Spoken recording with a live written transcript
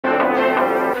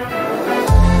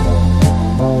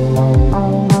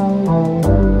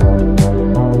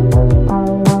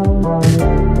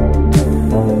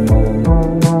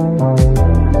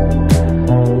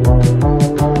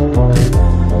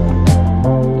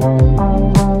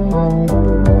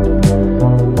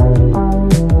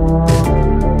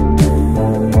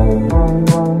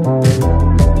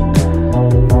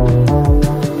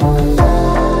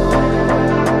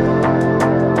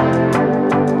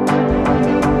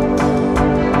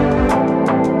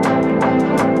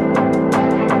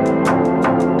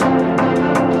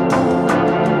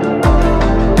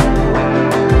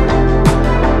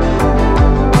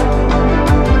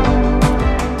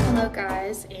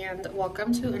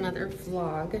another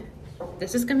vlog.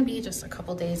 This is gonna be just a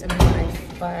couple days in my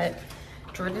life, but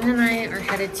Jordan and I are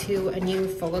headed to a new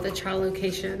Fogo de Chao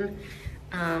location.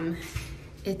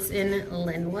 It's in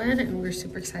Linwood, and we're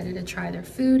super excited to try their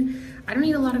food. I don't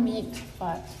eat a lot of meat,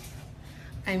 but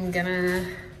I'm gonna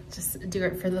just do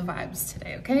it for the vibes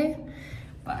today, okay?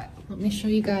 But let me show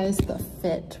you guys the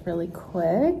fit really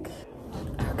quick.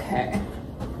 Okay.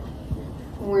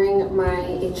 I'm wearing my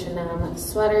H&M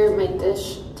sweater, my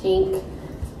Dish tank,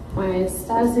 my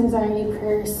status anxiety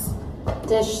purse,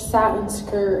 Dish satin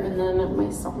skirt, and then my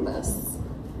sambas.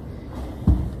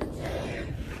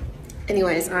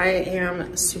 Anyways, I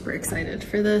am super excited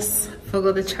for this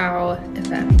Fogo de Chao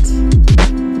event.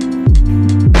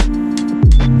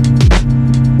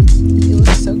 You look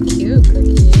so cute,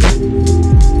 Cookie.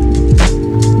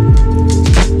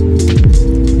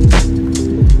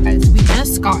 Guys, we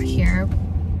just got here,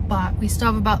 but we still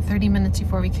have about 30 minutes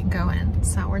before we can go in.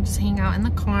 So we're just hanging out in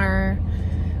the car.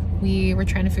 We were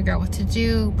trying to figure out what to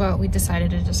do, but we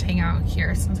decided to just hang out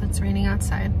here since it's raining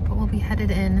outside. But we'll be headed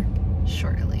in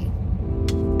shortly.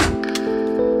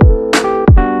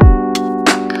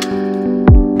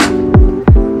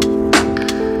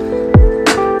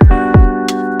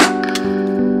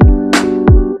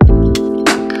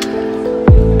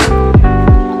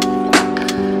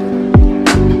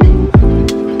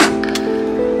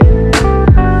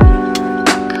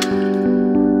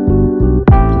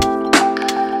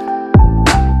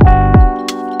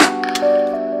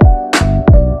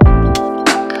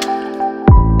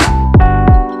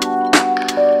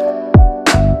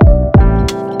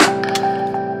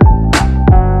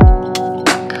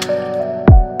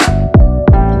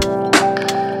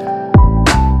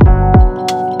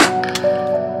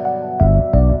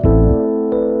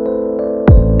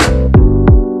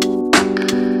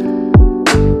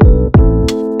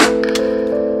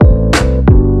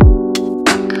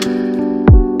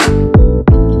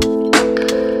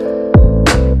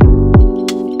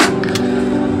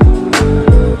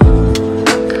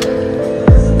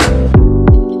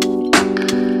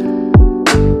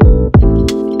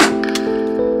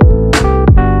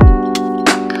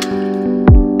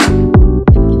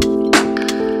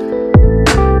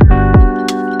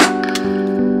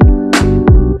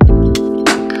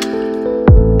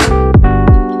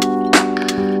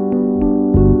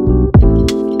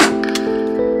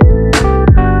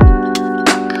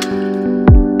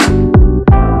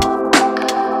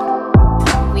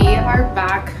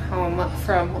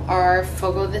 From our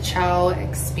Fogo de Chao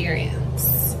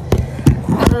experience.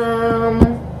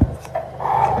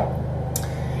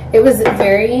 It was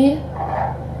very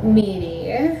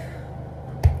meaty,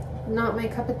 not my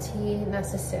cup of tea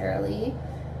necessarily.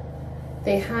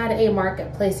 They had a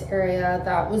marketplace area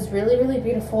that was really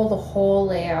beautiful, the whole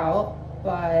layout,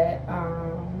 but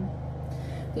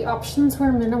the options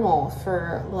were minimal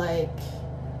for like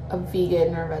a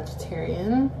vegan or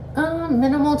vegetarian.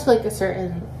 Minimal to like a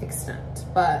certain extent,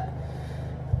 but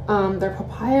their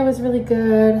papaya was really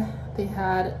good. They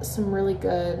had some really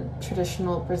good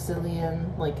traditional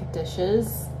Brazilian like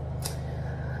dishes,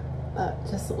 but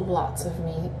just lots of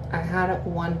meat. I had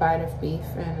one bite of beef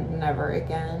and never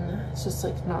again. It's just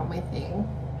like not my thing.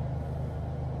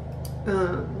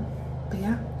 But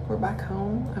yeah, we're back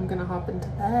home. I'm gonna hop into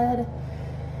bed.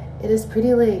 It is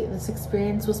pretty late. This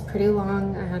experience was pretty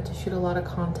long. I had to shoot a lot of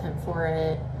content for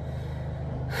it,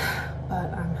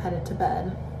 but I'm headed to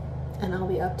bed, and I'll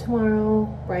be up tomorrow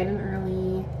bright and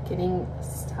early getting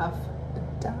stuff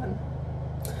done.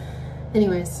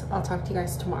 Anyways, I'll talk to you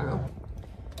guys tomorrow.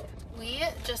 We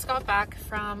just got back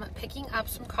from picking up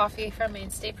some coffee from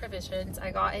Mainstay Provisions.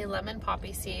 I got a lemon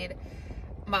poppy seed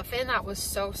muffin that was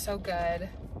so good.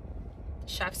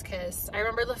 Chef's kiss. I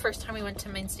remember the first time we went to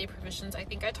Mainstay Provisions, I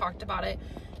think I talked about it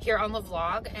here on the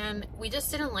vlog, and we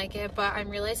just didn't like it, but I'm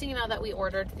realizing now that we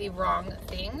ordered the wrong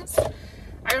things.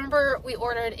 I remember we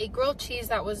ordered a grilled cheese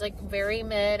that was like very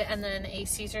mid, and then a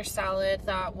Caesar salad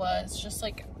that was just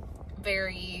like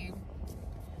very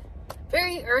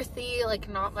earthy, like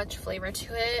not much flavor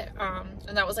to it,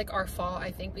 and that was like our fault,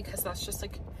 I think, because that's just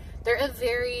like, they're a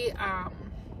very how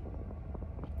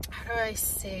do I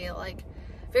say, like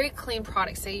very clean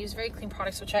products. They use very clean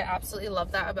products, which I absolutely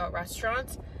love that about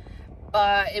restaurants,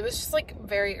 but it was just like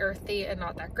very earthy and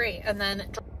not that great. And then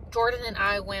Jordan and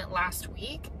I went last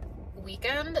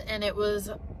weekend, and it was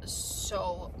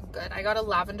so good. I got a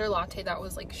lavender latte that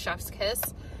was like chef's kiss,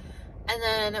 and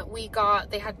then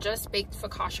they had just baked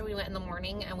focaccia. We went in the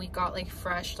morning, and we got like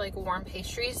fresh like warm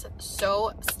pastries.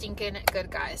 So stinking good,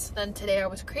 guys. Then today I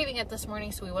was craving it this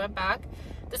morning, so we went back.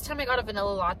 This time I got a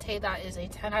vanilla latte that is a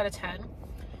 10 out of 10.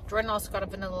 Jordan also got a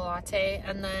vanilla latte,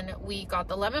 and then we got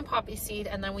the lemon poppy seed,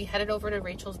 and then we headed over to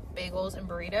Rachel's Bagels and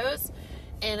Burritos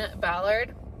in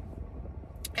Ballard.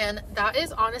 And that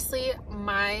is honestly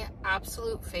my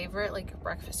absolute favorite like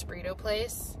breakfast burrito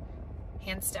place,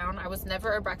 hands down. I was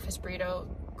never a breakfast burrito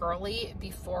girly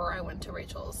before I went to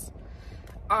Rachel's.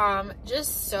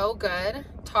 Just so good.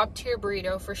 Top tier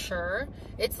burrito for sure.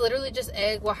 It's literally just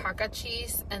egg, Oaxaca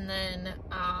cheese, and then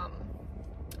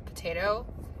potato.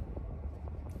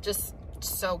 Just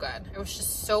so good. It was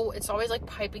just so, it's always like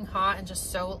piping hot and just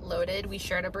so loaded. We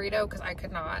shared a burrito because I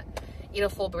could not eat a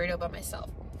full burrito by myself.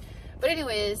 But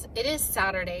anyways, it is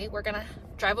Saturday. We're gonna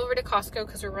drive over to Costco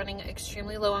because we're running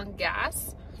extremely low on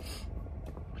gas.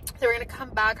 So we're gonna come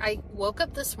back. I woke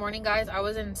up this morning, guys. I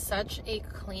was in such a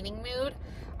cleaning mood.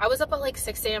 I was up at like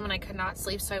 6 a.m. and I could not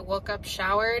sleep. So I woke up,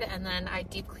 showered, and then I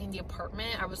deep cleaned the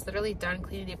apartment. I was literally done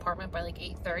cleaning the apartment by like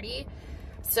 8:30.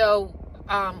 So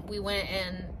we went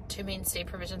in to Main State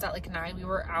Provisions at like 9. We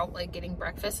were out like getting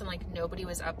breakfast and like nobody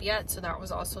was up yet. So that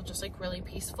was also just like really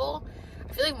peaceful.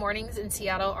 I feel like mornings in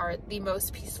Seattle are the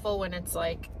most peaceful when it's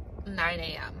like 9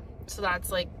 a.m. So that's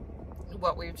like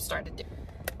what we've started doing.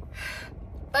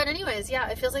 But anyways, yeah,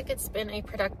 it feels like it's been a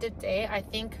productive day. I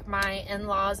think my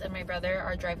in-laws and my brother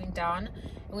are driving down,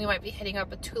 and we might be hitting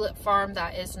up a tulip farm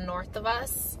that is north of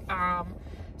us.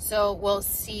 So we'll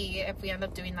see if we end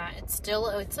up doing that.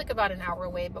 It's like about an hour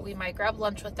away, but we might grab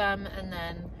lunch with them and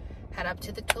then head up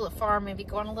to the tulip farm, maybe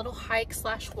go on a little hike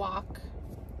 / walk.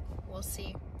 We'll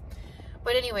see.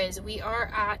 But anyways, we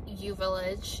are at U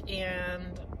Village,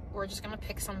 and we're just gonna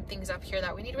pick some things up here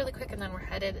that we need really quick, and then we're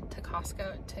headed to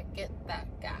Costco to get that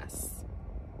gas.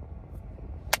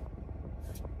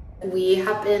 We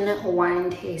have been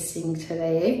wine tasting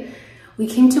today. We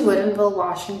came to Woodinville,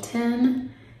 Washington,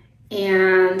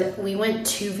 and we went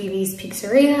to Vivi's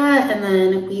Pizzeria, and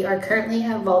then we are currently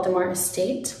at Valdemar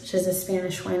Estate, which is a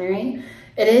Spanish winery.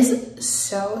 It is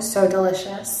so, so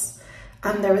delicious.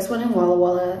 There was one in Walla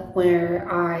Walla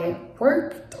where I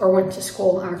worked or went to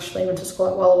school, actually. I went to school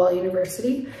at Walla Walla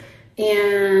University,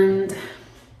 and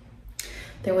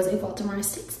there was a Valdemar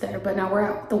Estates there, but now we're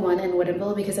at the one in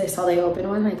Woodinville because I saw they opened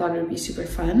one. I thought it would be super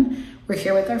fun. We're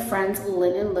here with our friends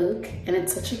Lynn and Luke, and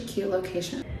it's such a cute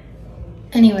location.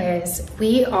 Anyways,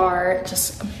 we are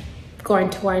just going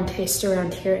to wine taste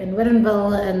around here in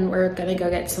Woodinville, and we're gonna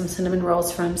go get some cinnamon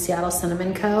rolls from Seattle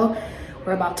Cinnamon Co.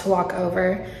 We're about to walk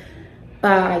over.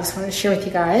 But I just wanted to share with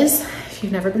you guys, if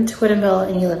you've never been to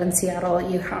Woodinville and you live in Seattle,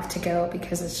 you have to go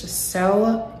because it's just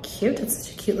so cute. It's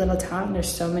such a cute little town.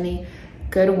 There's so many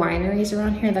good wineries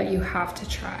around here that you have to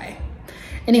try.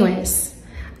 Anyways,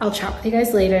 I'll chat with you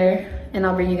guys later, and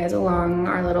I'll bring you guys along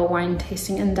our little wine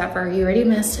tasting endeavor. You already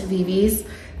missed Vivi's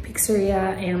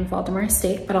Pizzeria and Valdemar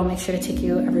Estate, but I'll make sure to take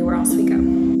you everywhere else we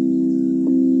go.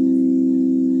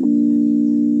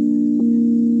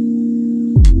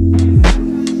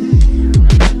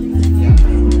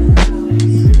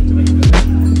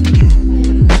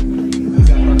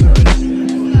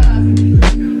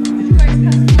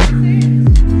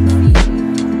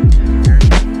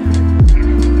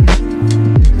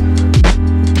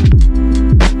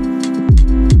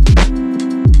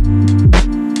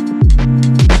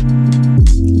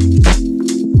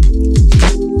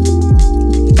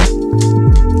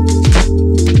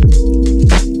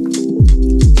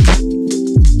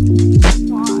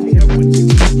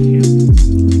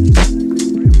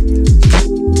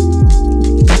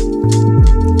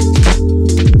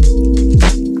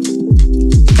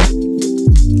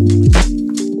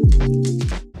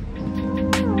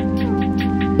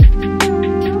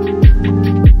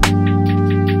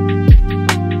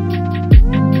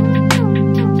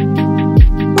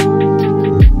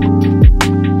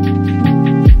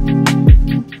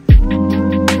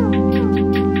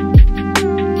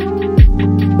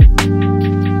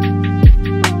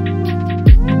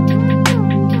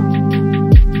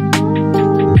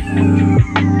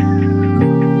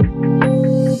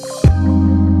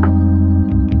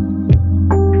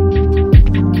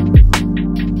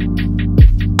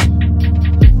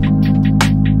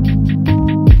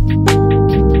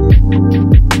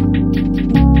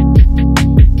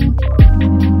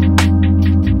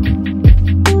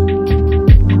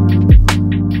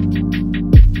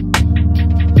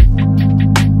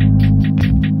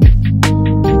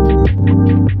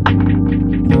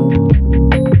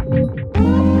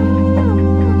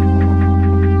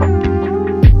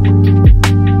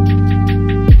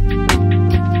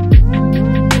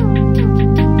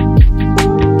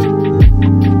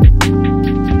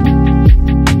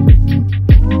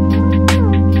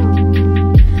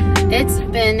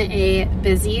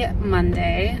 Busy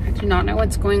Monday. I do not know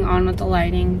what's going on with the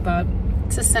lighting, but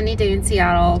It's a sunny day in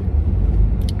Seattle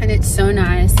and it's so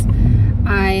nice.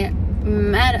 I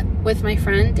met with my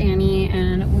friend Danny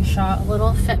and we shot a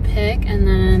little fit pic, and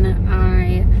then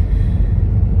I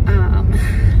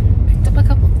picked up a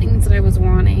couple things that I was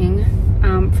wanting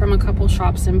from a couple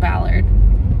shops in Ballard.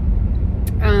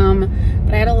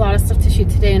 But I had a lot of stuff to shoot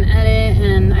today and edit,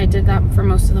 and I did that for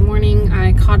most of the morning.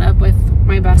 I caught up with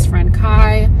my best friend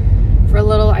Kai for a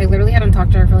little. I literally hadn't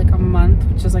talked to her for like a month,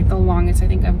 which is like the longest I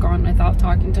think I've gone without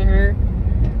talking to her.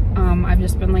 I've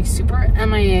just been like super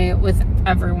MIA with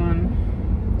everyone.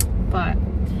 But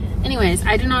anyways,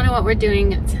 I do not know what we're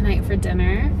doing tonight for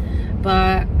dinner,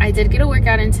 but I did get a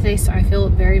workout in today, so I feel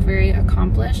very, very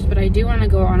accomplished. But I do want to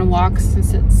go on a walk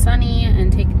since it's sunny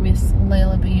and take Miss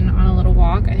Layla Bean on a little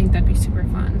walk. I think that'd be super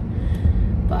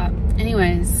fun. But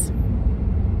anyways,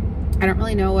 I don't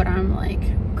really know what I'm like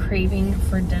craving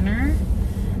for dinner.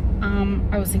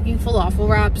 I was thinking falafel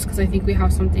wraps because I think we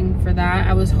have something for that.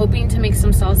 I was hoping to make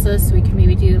some salsa so we can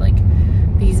maybe do like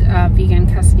these vegan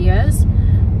quesadillas,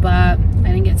 but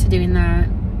I didn't get to doing that.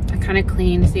 I kind of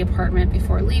cleaned the apartment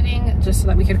before leaving just so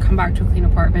that we could come back to a clean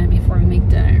apartment before we make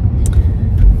dinner.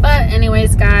 But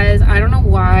anyways, guys, I don't know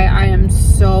why I am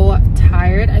so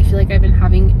tired. I feel like I've been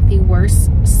having the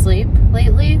worst sleep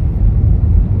lately.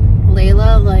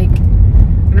 Layla, like, I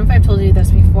don't know if I've told you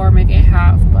this before, maybe I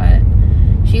have, but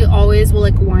she always will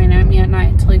like whine at me at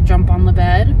night to like jump on the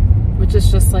bed, which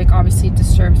is just like obviously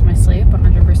disturbs my sleep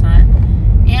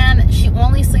 100%. And she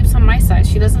only sleeps on my side.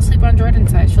 She doesn't sleep on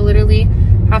Jordan's side. She'll literally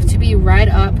have to be right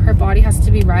up. Her body has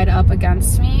to be right up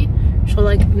against me. She'll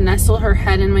like nestle her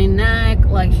head in my neck.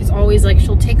 Like she's always like,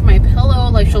 she'll take my pillow,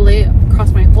 like she'll lay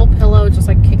across my whole pillow, just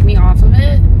like kick me off of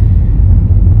it.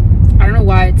 I don't know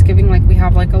why it's giving like we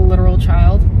have like a literal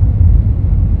child.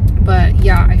 But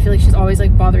yeah, I feel like she's always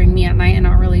like bothering me at night and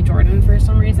not really Jordan for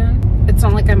some reason. It's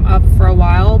not like I'm up for a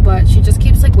while, but she just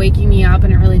keeps like waking me up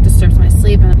and it really disturbs my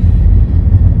sleep. And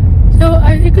so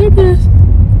I think I'm just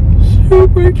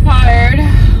super tired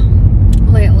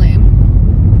lately.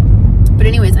 But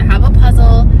anyways, I have a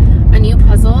puzzle, a new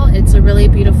puzzle. It's a really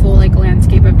beautiful like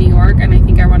landscape of New York, and I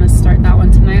think I want to start that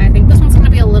one tonight. I think this one's going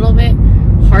to be a little bit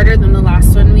harder than the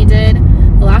last one we did.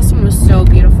 The last one was so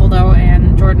beautiful though,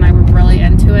 and Jordan and I were really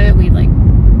into it. We like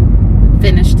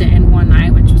finished it in one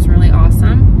night, which was really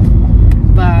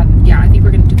awesome. But yeah, I think we're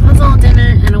gonna do puzzle,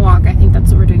 dinner, and a walk. I think that's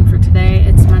what we're doing for today.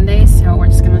 It's Monday, so we're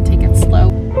just gonna take it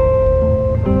slow.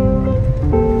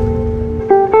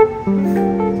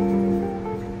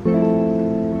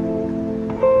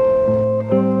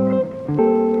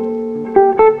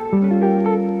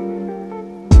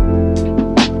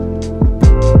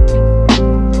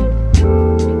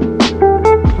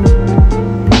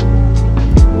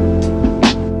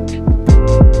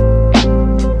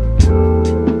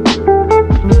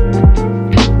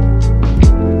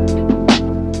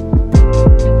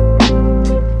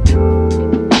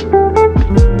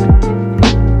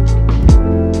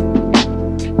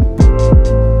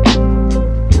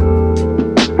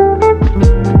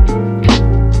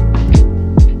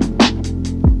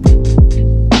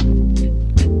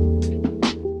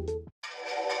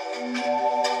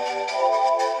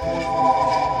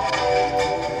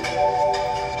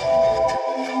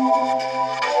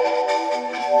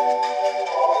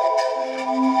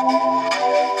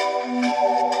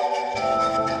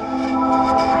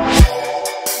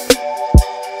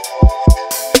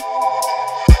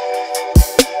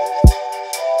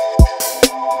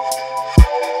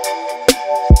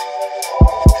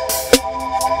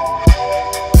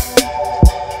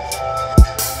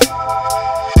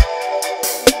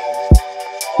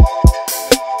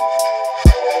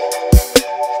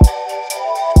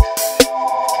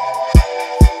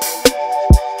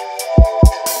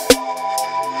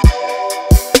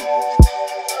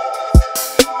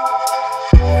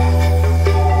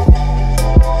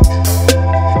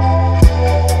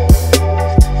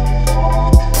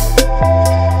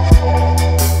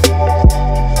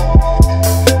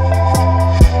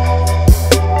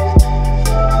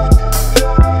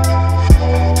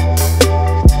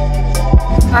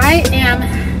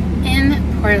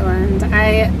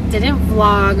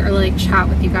 Vlog or like chat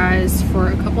with you guys for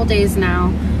a couple days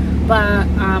now, but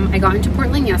I got into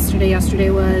Portland yesterday. Yesterday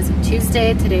was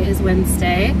Tuesday, today is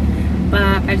Wednesday, but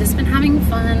I've just been having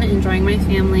fun, enjoying my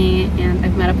family, and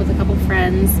I've met up with a couple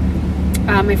friends.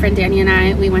 My friend Danny and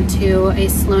I, we went to a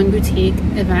Sloan Boutique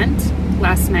event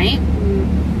last night,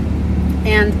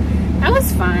 and that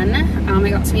was fun. I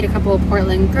got to meet a couple of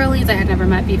Portland girlies I had never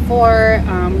met before.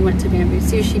 We went to Bamboo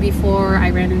Sushi before.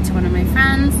 I ran into one of my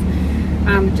friends.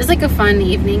 Just like a fun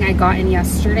evening I got in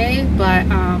yesterday, but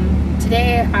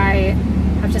today I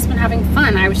I've just been having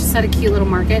fun. I was just at a cute little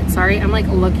market. Sorry, I'm like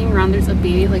looking around. There's a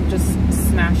baby like just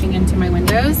smashing into my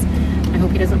windows. I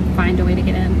hope he doesn't find a way to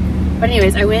get in. But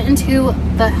anyways, I went into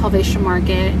the Helvetia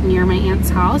Market near my aunt's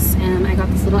house and I got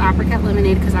this little apricot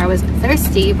lemonade because I was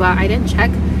thirsty, but I didn't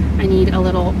check. I need a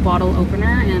little bottle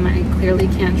opener and I clearly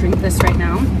can't drink this right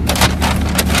now.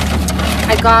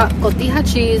 I got tortilla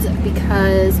cheese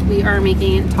because we are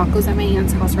making tacos at my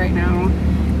aunt's house right now,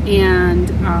 and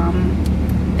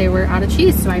they were out of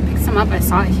cheese, so I picked some up. I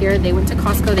saw it here. They went to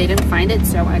Costco, they didn't find it,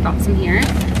 so I got some here.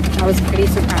 I was pretty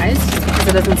surprised just because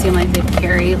it doesn't seem like they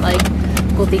carry like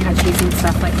tortilla cheese and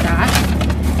stuff like that.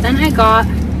 Then I got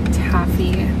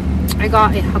taffy. I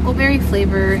got a huckleberry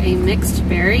flavor, a mixed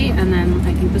berry, and then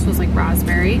I think this was like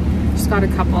raspberry. Just got a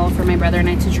couple for my brother and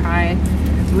I to try.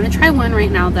 I'm gonna try one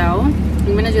right now though.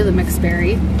 I'm gonna do the mixed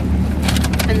berry.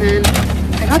 And then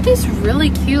I got this really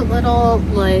cute little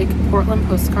like Portland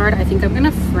postcard. I think I'm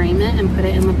gonna frame it and put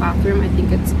it in the bathroom. I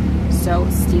think it's so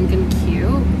stinking cute.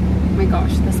 Oh my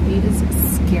gosh, this bee is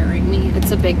scaring me. It's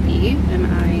a big bee and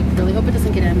I really hope it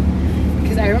doesn't get in,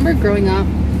 because I remember growing up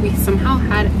we somehow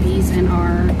had bees in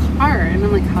our car and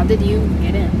I'm like, how did you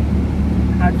get in?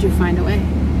 How did you find a way?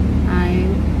 I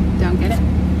don't get it.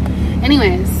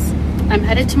 Anyways, I'm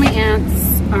headed to my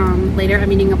aunt's. Later I'm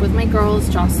meeting up with my girls,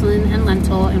 Jocelyn and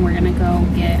Lentil, and we're gonna go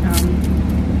get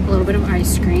a little bit of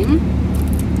ice cream,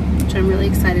 which I'm really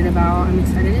excited about. I'm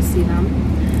excited to see them.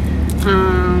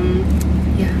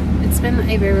 Yeah, it's been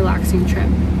a very relaxing trip.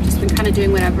 Just been kind of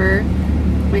doing whatever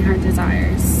my heart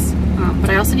desires. But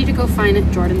I also need to go find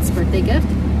Jordan's birthday gift,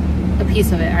 a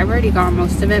piece of it. I've already got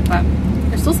most of it, but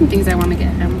there's still some things I want to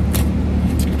get him.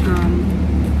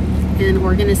 And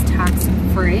Oregon is tax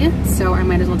free, so I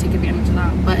might as well take advantage of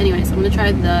that. But anyways, I'm gonna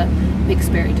try the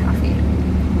mixed berry taffy.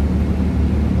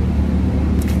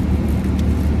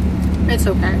 It's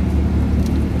okay.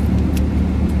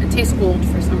 It tastes old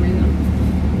for some reason.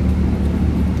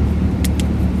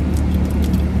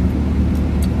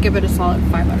 Give it a solid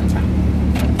 5 out of 10.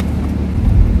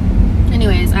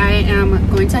 Anyways, I am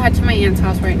going to head to my aunt's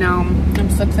house right now. I'm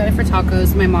so excited for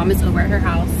tacos. My mom is over at her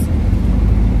house.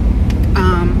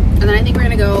 And then I think we're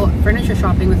gonna go furniture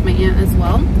shopping with my aunt as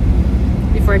well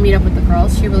before I meet up with the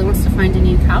girls. She really wants to find a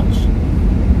new couch.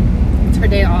 It's her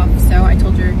day off, so I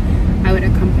told her I would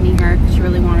accompany her because she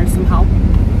really wanted some help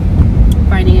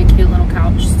finding a cute little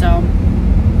couch. So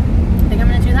I think I'm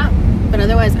gonna do that. But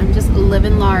otherwise, I'm just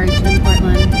living large in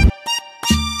Portland.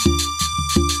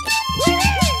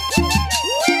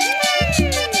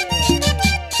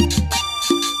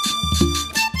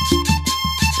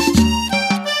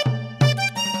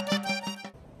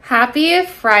 Happy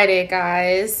Friday,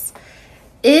 guys.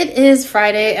 It is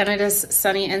Friday and it is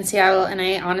sunny in Seattle and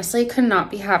I honestly could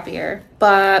not be happier.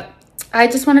 But I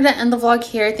just wanted to end the vlog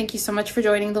here. Thank you so much for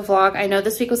joining the vlog. I know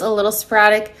this week was a little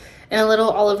sporadic and a little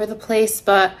all over the place,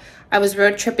 but I was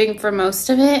road tripping for most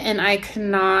of it and I could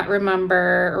not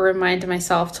remember or remind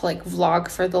myself to like vlog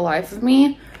for the life of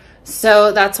me.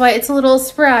 So that's why it's a little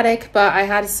sporadic, but I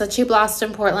had such a blast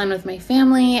in Portland with my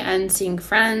family and seeing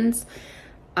friends.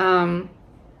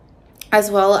 As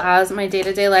well as my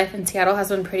day-to-day life in Seattle has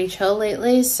been pretty chill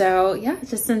lately. So yeah,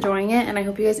 just enjoying it. And I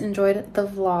hope you guys enjoyed the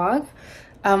vlog.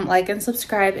 Like and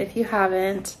subscribe if you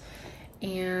haven't.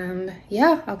 And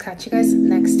yeah, I'll catch you guys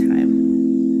next time.